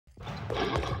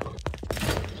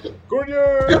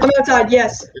Courtyard! I'm outside,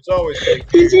 yes. It's always safe.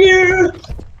 He's here!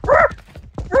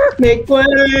 Make way,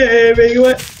 make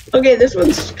way. Okay, this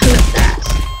one's kind of fast.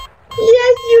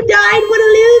 Yes, you died. What a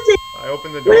loser. I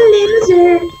opened the door. What a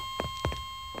loser.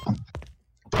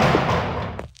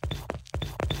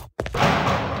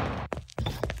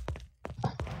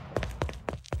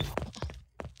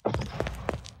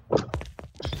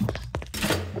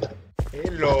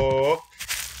 Hello.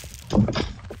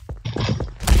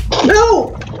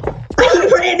 No! I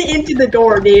ran into the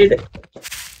door, dude.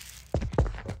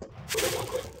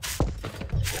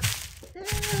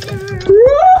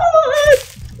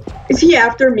 Is he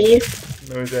after me?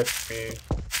 No, he's after me.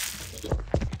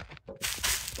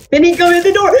 Vinny, go in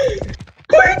the door!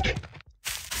 Quick!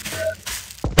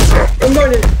 I'm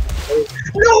going in.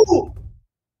 No!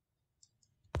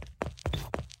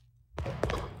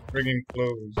 Bringing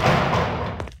clothes.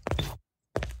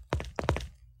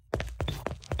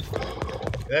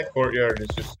 That courtyard is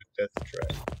just a death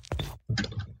trap.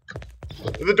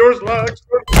 The door's locked.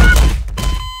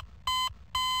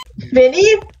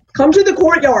 Vinny, come to the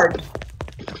courtyard.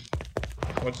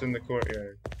 What's in the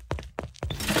courtyard?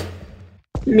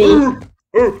 Me.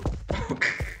 Ooh.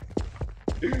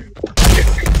 Why'd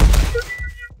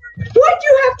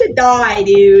you have to die,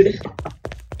 dude?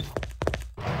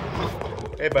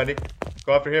 Hey, buddy.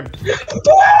 Go after him. You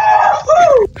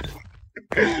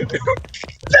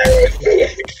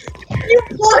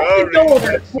blocked the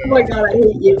door. Oh my god, I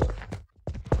hate you.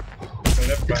 Oh,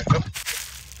 never mind.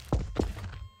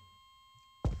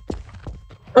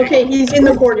 Okay, he's in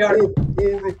the courtyard. Oh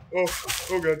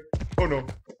god. Oh no.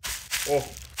 Oh.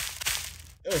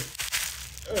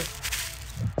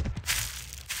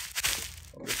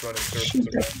 I'm just running circles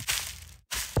around.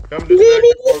 Come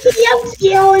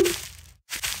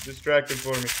distracted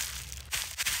for me.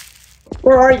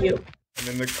 Where are you? I'm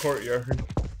in the courtyard.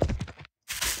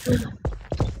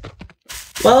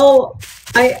 Well,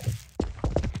 why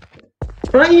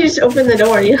don't you just open the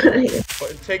door?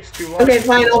 But it takes too long. Okay,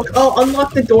 fine. I'll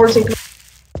unlock the doors and.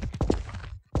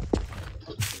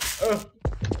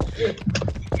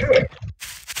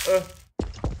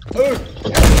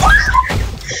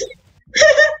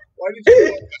 Why did you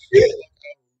lock this?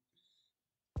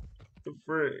 The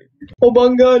frig. Oh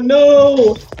bunga,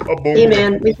 no! Oh, boom. Hey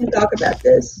man, we can talk about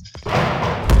this.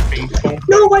 Baseball.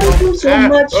 No, why do you do so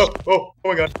much? Oh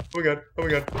my god. Oh my god. Oh my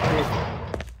god. Oh.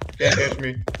 Can't catch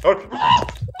me. Oh.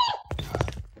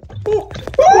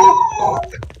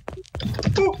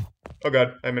 Oh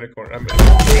god, I'm in a corner. I'm in a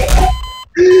corner.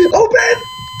 Open!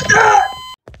 Ah!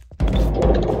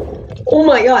 Oh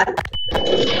my god.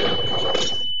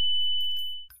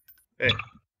 Hey,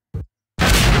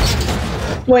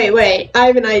 Wait, I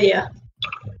have an idea.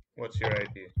 what's your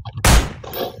idea?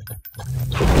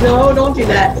 No, don't do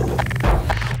that.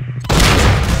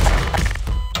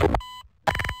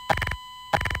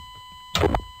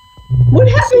 What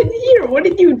happened here? What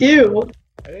did you do?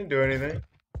 I didn't do anything.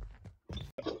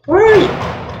 Where are you?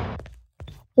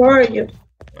 Where are you?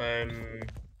 I'm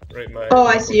right my. Oh,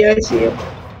 I see you,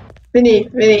 Vinny,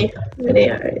 alright.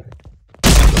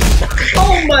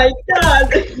 Oh my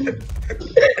god!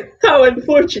 How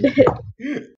unfortunate.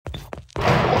 Good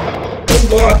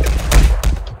luck.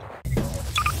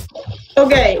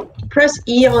 Okay, press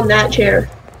E on that chair.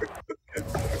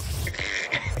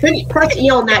 Vinny, press E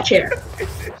on that chair.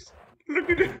 Look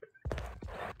at it.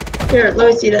 Here, let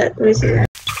me see that.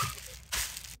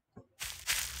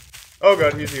 Oh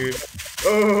god, he's here.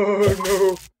 Oh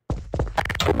no.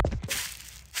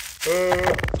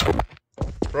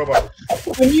 Robot.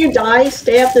 When you die,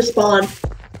 stay at the spawn.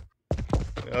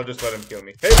 I'll just let him kill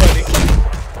me. Hey, buddy.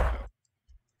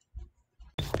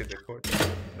 Let's get the court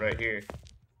right here.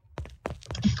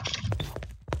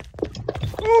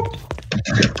 Oh.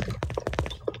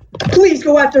 Please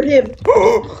go after him.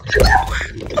 Oh.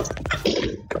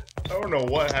 I don't know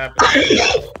what happened.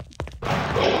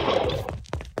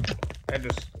 I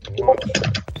just launched.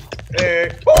 Hey.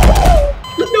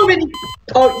 Let's go, Vinny.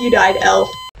 Oh, you died, L.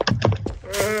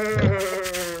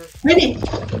 Vinny.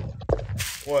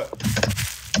 What?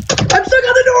 I'm stuck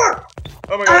on the door.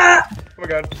 Oh my god. Oh my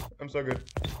god. I'm so good.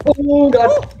 Oh god.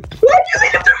 Why'd you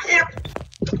leave after him?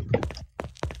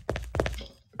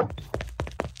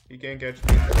 He can't catch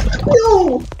me.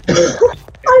 No.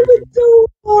 I went so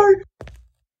hard.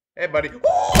 Hey, buddy.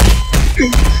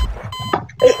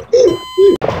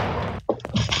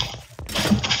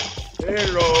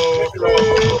 Hello.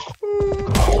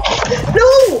 No!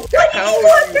 What did How you you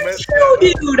want messed to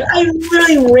do, dude? I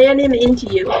really ran him into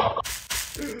you.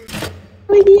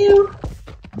 With you.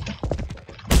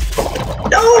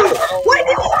 No! Why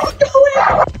did you do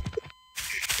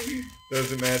it?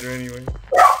 Doesn't matter anyway.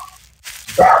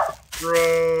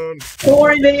 Run! Don't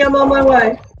worry, Vinny, I'm on my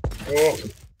way. Oh.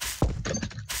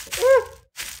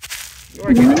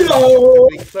 No!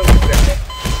 So sad.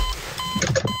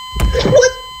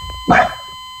 What?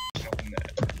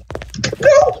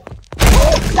 No!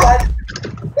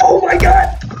 Oh my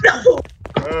god! No!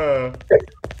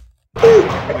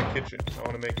 In the kitchen. I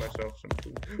want to make myself some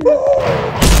food. No.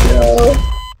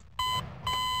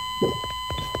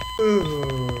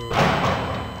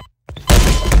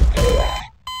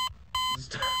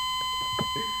 Stop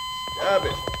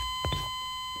it.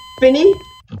 Vinny,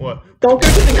 What? don't go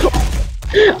to the car.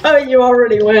 Oh, you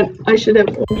already went. I should have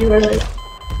told you earlier.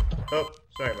 Oh,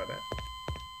 sorry about that.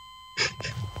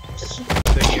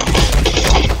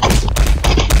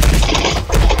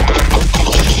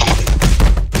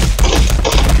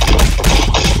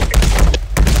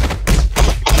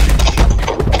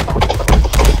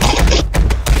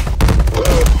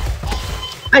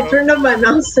 I turned on my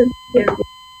mouse and Well,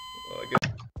 I guess.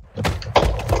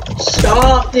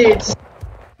 stop, dude.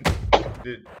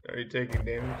 Are you taking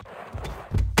damage?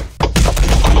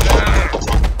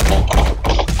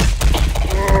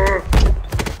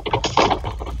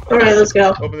 Alright, let's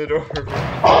go. Open the door.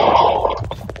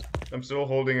 I'm still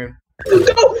holding him.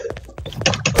 Go!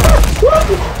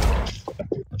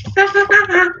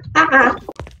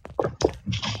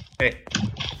 Hey,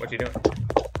 what you doing?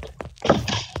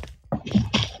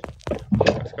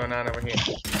 What's going on over here?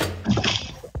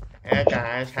 Hey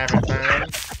guys, having fun?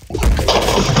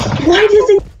 Why does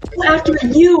it go after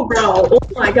you, bro? Oh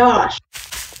my gosh.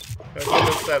 I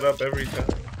just set up every time.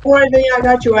 Alright, Vinny, I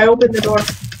got you. I opened the door.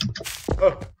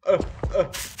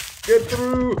 Get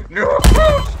through! No!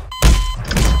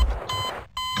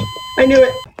 I knew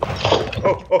it.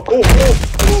 Oh!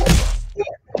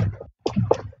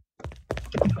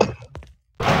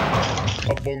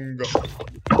 A bunga.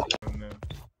 Oh, no.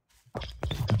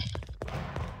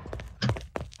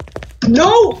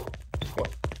 No! What?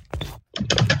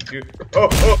 You. Oh!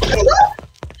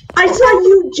 I saw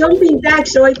you jumping back,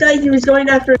 so I thought he was going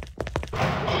after.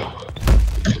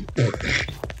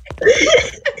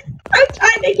 I'm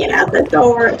trying to get out the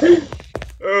door.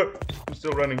 I'm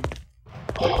still running.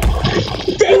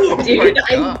 Dang it, dude.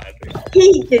 Oh my God. I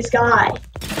hate this guy.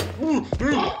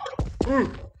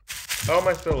 How am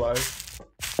I still alive?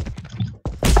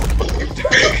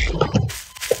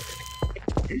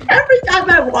 Every time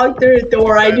I walk through the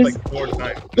door, I just like 4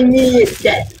 times. immediate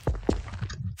death.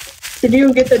 Did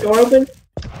you get the door open?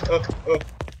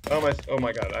 Oh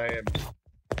my God, I am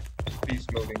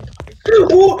beast moding.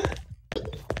 Oh,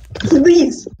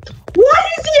 please. Why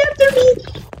does he have to be?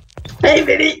 Hey,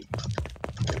 Vinny.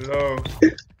 Hello.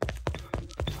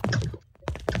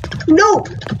 No.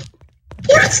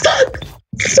 You're stuck.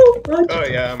 So much. Oh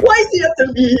yeah. Why does he have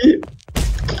to be?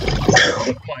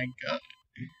 Oh my God.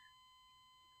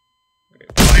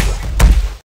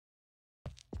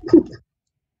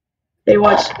 Hey,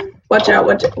 watch out,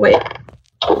 wait.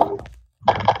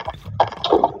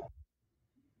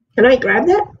 Can I grab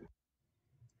that?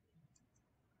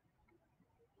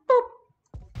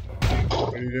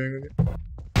 What are you doing with it?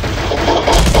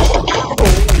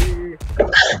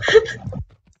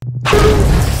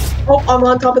 Oh, I'm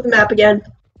on top of the map again.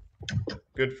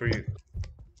 Good for you.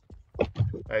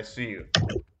 I see you.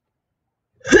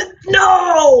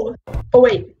 No! Oh,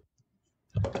 wait.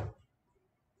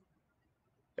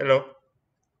 Hello.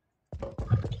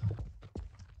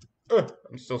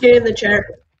 I'm still Get in the chair.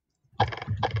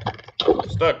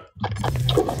 stuck.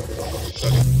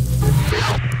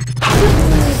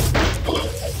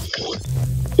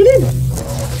 Get in.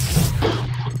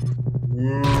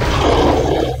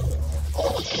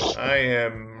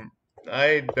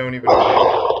 I don't even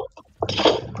know.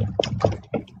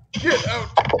 Get out!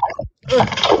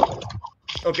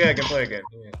 Okay, I can play again.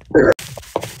 Yeah.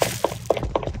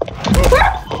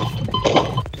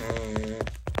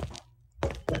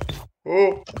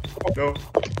 Oh, no.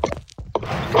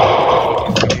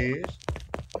 Please.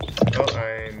 Oh,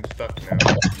 I'm stuck now.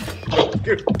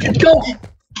 Go!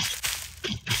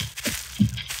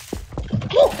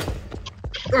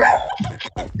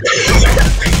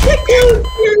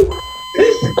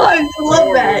 I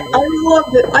love that. I love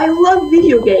it. I love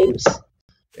video games.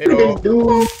 Hello.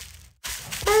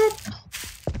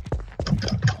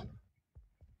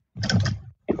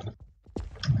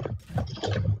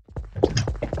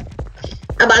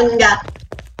 Abanga.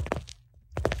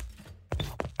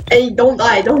 Hey, don't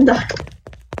die, don't die.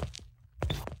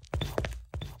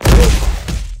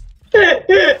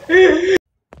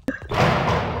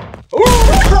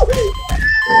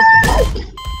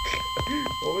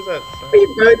 What was that sound? We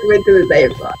both went to the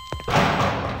same spot.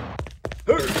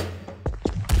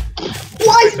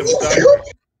 Why?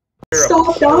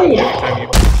 stop dying. Time you.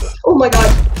 Oh my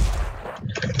god.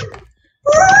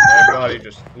 My body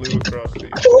just flew across the.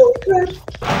 Oh crap.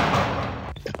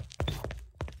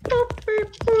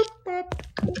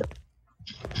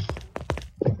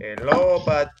 Hello,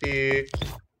 buddy.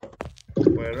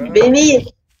 Where are you? Vinny,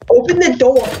 open the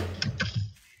door.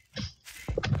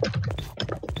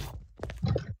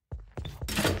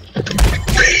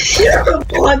 You're a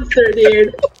monster,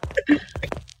 dude.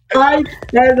 I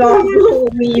cannot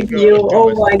believe you.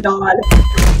 Oh my god.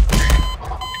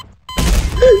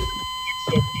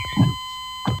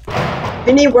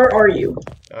 Vinny, where are you?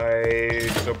 I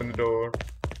just opened the door.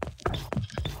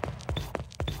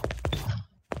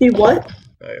 You what?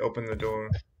 I opened the door.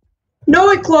 No,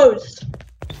 it closed.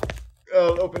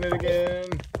 I'll open it again.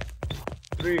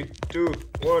 3, 2,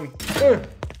 1.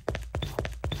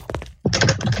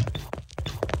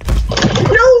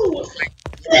 No!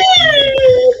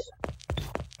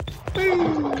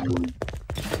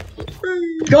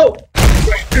 Go!